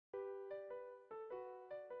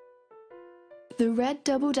The red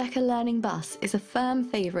double-decker learning bus is a firm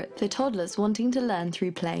favourite for toddlers wanting to learn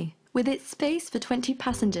through play. With its space for 20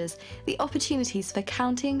 passengers, the opportunities for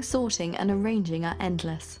counting, sorting and arranging are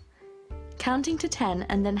endless. Counting to 10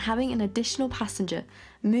 and then having an additional passenger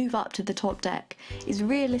move up to the top deck is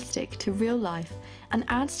realistic to real life and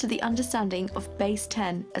adds to the understanding of base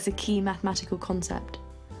 10 as a key mathematical concept.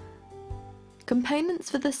 Components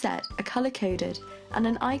for the set are colour-coded, and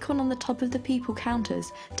an icon on the top of the people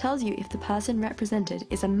counters tells you if the person represented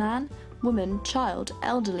is a man, woman, child,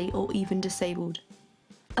 elderly or even disabled.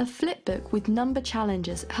 A flipbook with number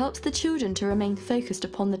challenges helps the children to remain focused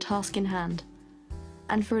upon the task in hand.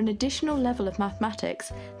 And for an additional level of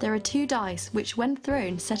mathematics, there are 2 dice which, when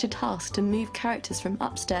thrown, set a task to move characters from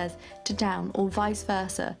upstairs to down or vice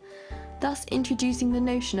versa, thus introducing the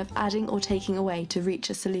notion of adding or taking away to reach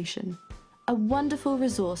a solution. A wonderful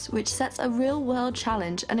resource which sets a real-world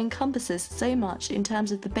challenge and encompasses so much in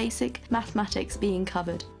terms of the basic mathematics being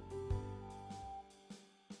covered.